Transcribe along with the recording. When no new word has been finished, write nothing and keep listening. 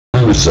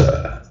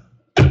loser.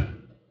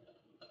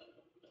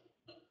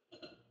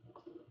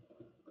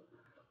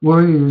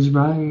 Warriors,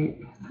 right?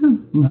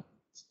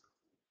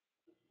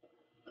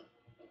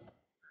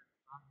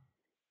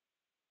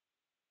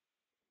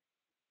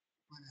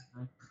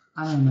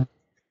 I don't know.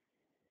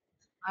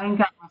 I ain't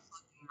got my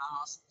fucking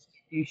mouse.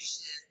 Can't do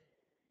shit.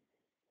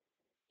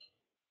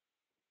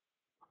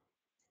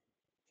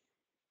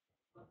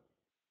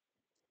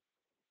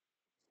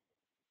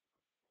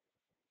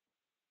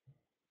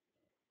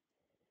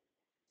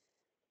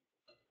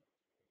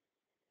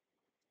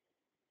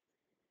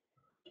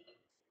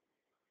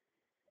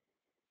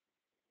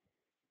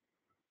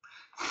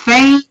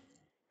 Fame,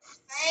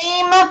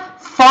 fame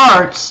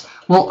farts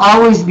will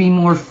always be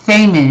more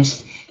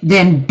famous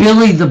than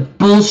Billy the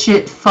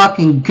bullshit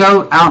fucking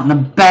goat out in the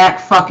back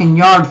fucking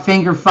yard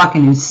finger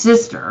fucking his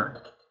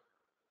sister.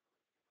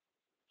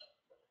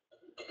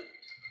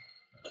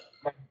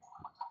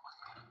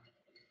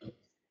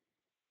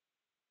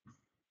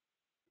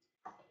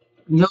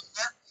 You'll,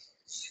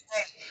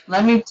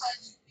 let me let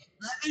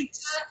me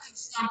tell you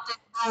something,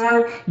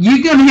 brother.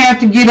 You're gonna have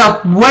to get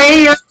up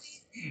way early.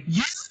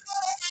 You're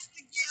gonna have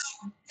to get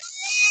up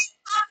way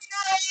fucking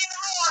early in the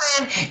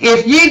morning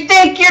if you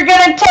think you're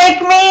gonna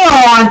take me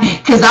on,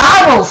 cause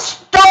I will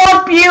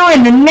stomp you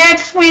in the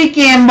next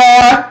weekend,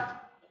 boy.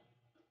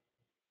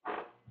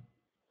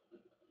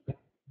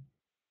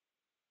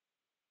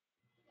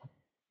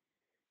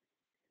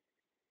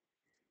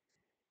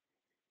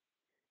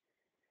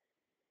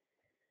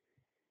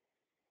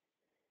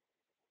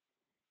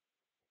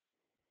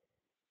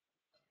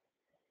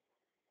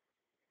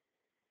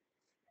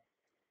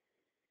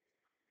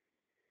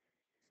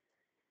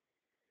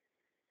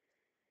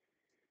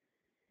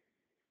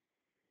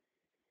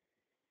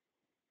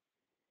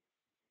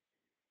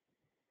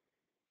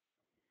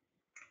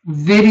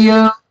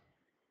 Video,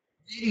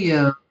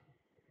 video,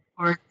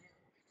 or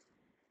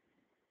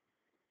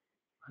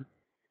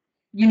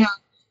you know,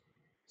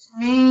 to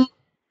me, another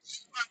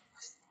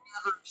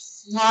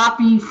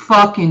sloppy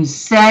fucking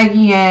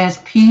saggy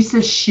ass piece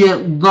of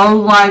shit, low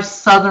life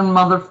Southern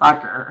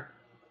motherfucker.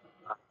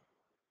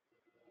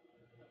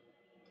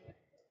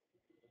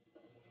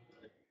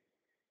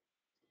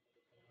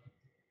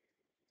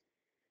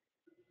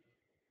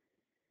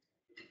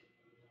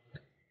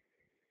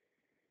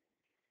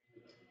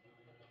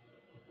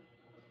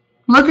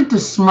 Look at the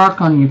smirk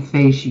on your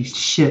face, you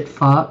shit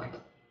fuck.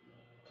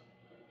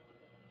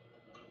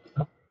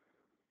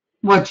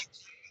 What?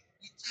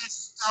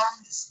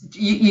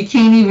 You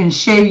can't even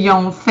shave your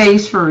own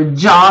face for a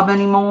job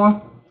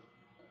anymore?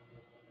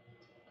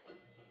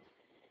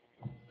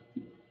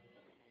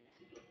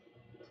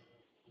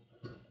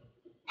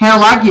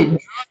 Hell, I get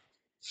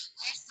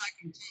dressed, I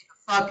can take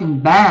a fucking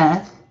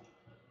bath.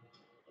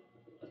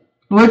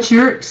 What's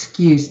your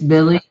excuse,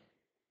 Billy?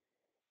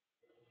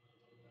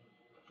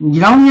 You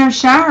don't have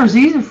showers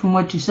either, from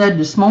what you said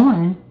this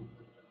morning.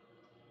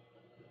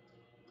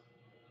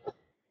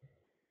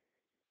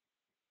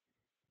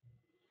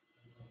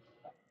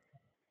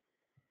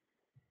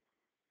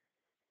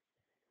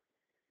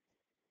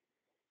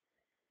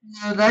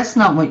 No, that's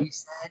not what you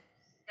said.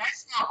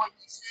 That's not what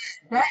you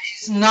said. That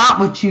is not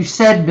what you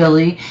said,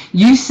 Billy.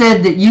 You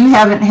said that you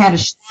haven't had a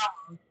shower.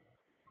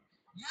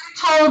 You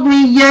told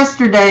me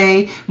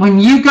yesterday when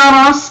you got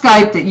off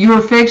Skype that you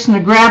were fixing to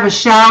grab a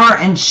shower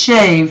and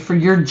shave for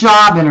your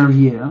job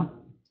interview.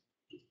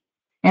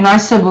 And I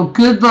said, well,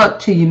 good luck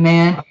to you,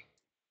 man.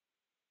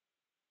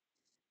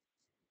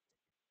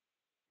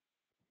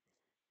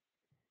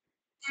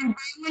 And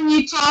when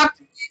you talked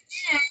to me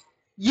again,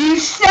 you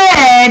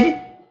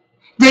said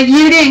that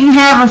you didn't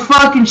have a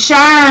fucking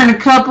shower in a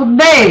couple of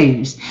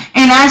days.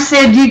 And I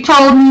said, you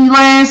told me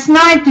last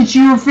night that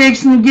you were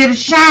fixing to get a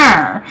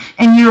shower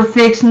and you were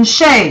fixing to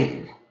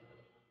shave.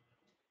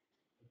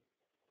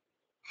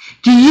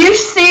 Do you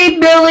see,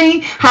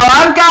 Billy, how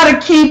I've got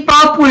to keep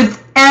up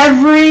with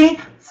every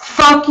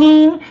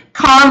fucking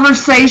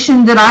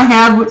conversation that I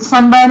have with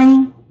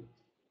somebody?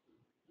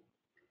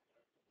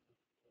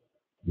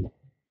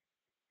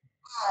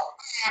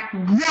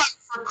 What,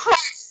 for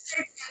Christ's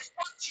sake, is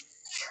what you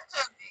said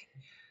to me?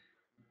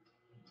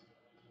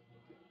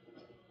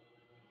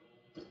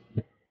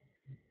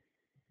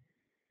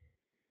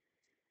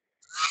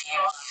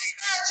 I'm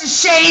not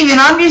just shaving.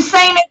 I'm just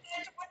saying that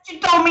that's what you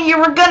told me you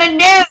were going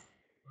to do.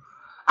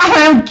 I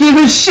don't give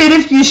a shit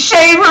if you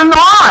shave or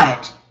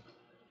not.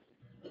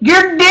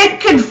 Your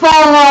dick could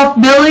fall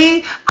off,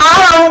 Billy.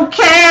 I don't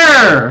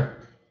care.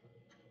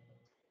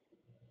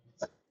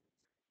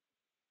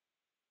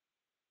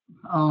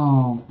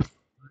 Oh,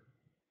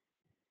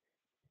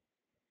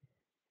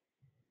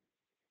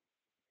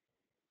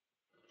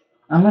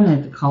 I'm gonna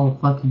have to call a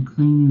fucking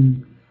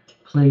cleaning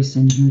place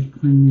in here to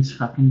clean this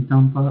fucking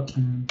dump up,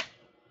 man.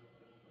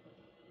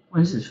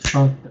 This is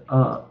fucked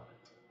up.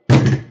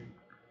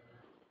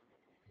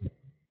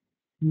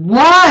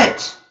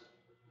 What?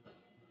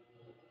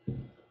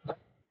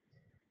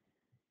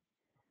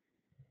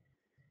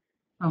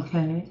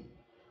 Okay.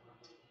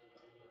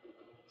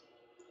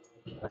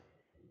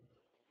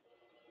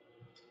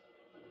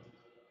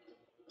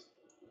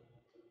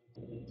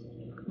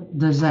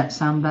 Does that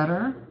sound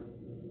better?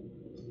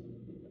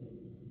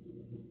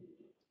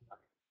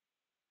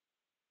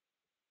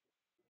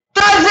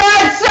 Does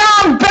that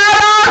sound better?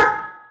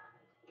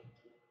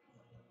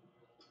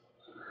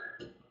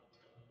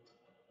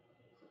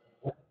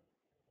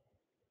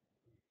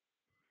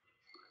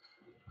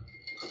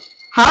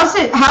 How's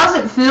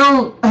it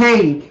feel?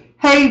 Hey,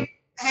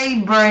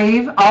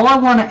 Brave. All I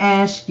want to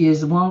ask you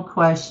is one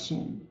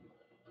question.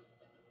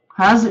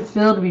 How's it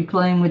feel to be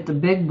playing with the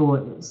big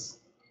boys?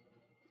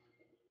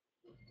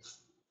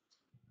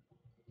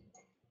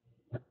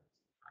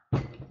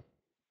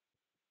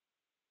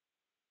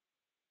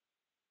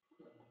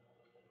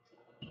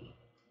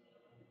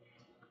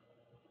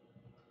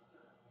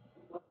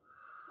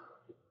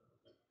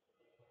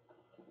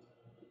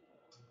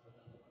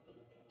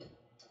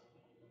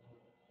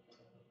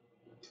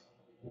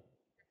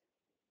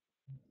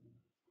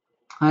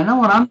 I know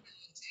what I'm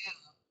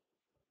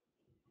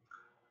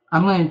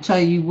going to tell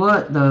you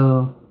what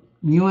though.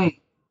 You ain't.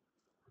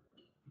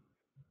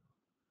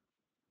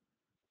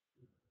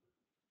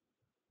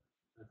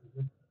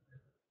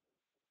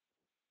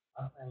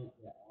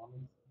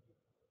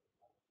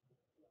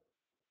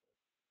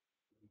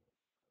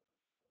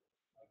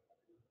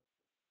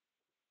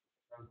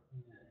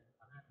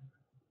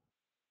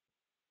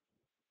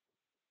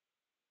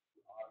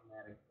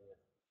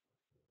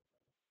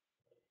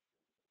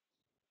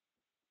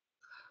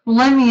 Well,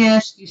 let me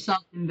ask you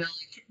something, Billy.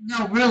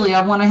 No, really,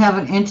 I want to have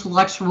an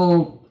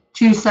intellectual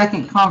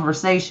 2-second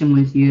conversation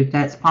with you, if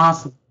that's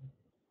possible.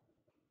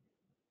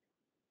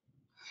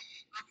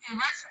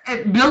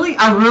 Billy,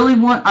 I really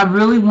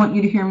want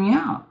you to hear me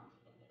out.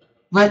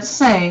 Let's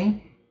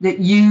say that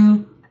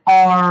you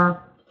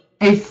are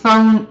a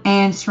phone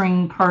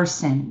answering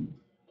person.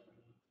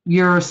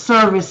 You're a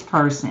service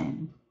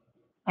person,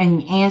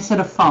 and you answer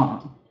the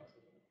phone,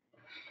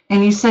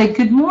 and you say,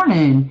 "Good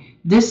morning.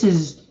 This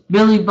is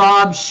Billy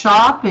Bob's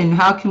shop, and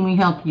how can we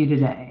help you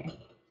today?"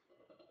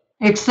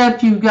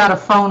 Except you've got a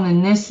phone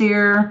in this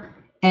ear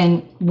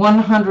and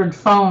 100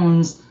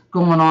 phones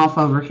going off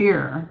over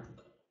here.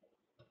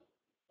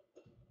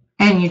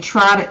 And you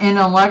try to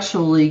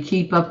intellectually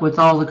keep up with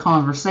all the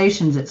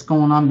conversations that's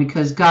going on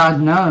because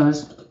God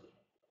knows,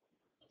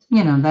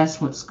 that's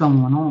what's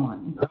going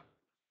on.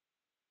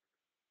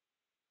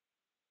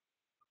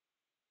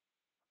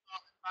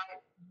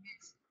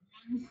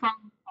 One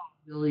phone call,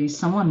 Billy,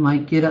 someone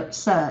might get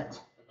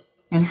upset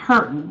and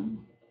hurt me.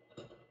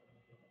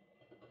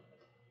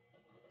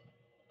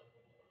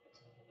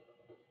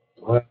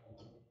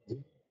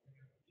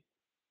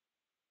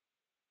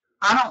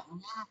 I don't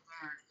want to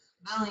learn,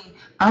 Billy.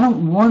 I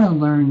don't want to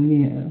learn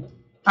you.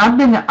 I've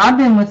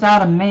been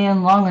without a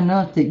man long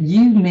enough that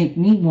you make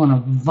me want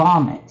to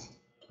vomit.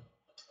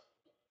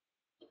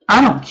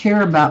 I don't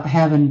care about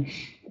having the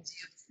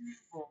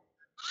approval.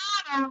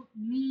 I don't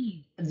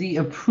need the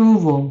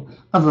approval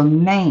of a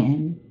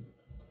man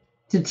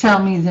to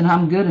tell me that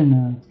I'm good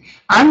enough.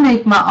 I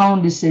make my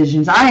own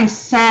decisions. I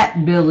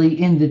sat,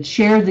 Billy, in the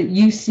chair that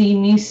you see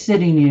me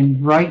sitting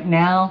in right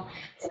now.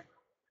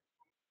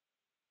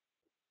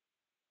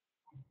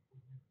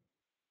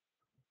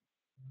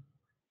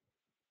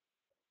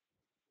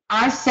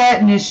 I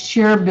sat in this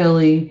chair,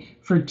 Billy,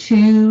 for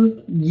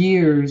 2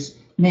 years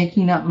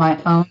making up my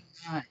own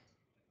mind.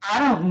 I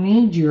don't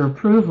need your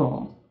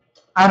approval.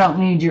 I don't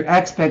need your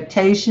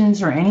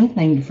expectations or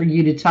anything for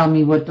you to tell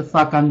me what the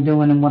fuck I'm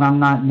doing and what I'm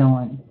not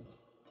doing.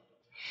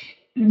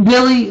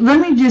 Billy, let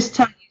me just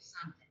tell you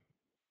something.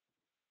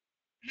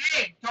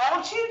 Hey,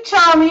 don't you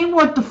tell me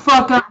what the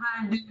fuck I'm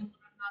gonna do.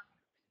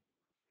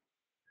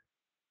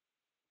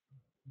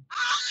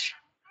 I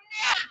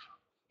never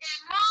in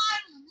my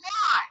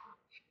life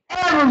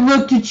ever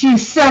looked at you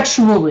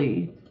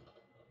sexually.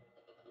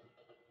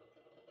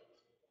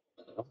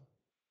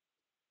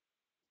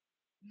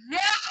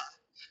 Never.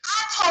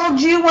 I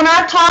told you when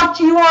I talked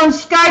to you on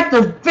Skype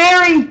the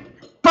very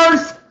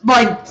first,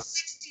 like,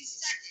 60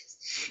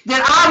 seconds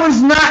that I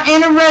was not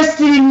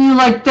interested in you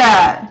like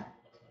that.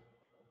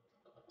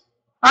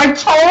 I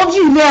told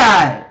you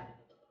that.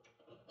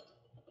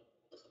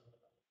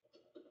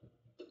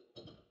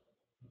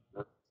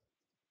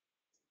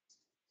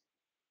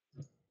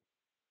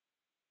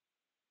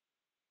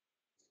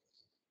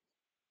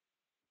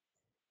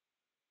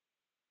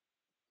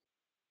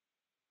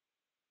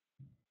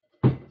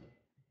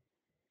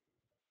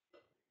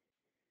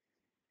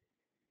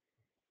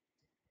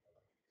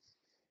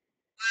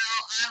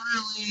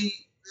 I really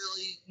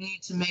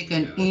need to make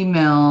an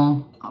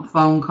email, a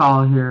phone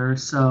call here,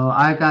 so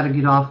I got to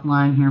get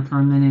offline here for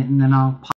a minute and then I'll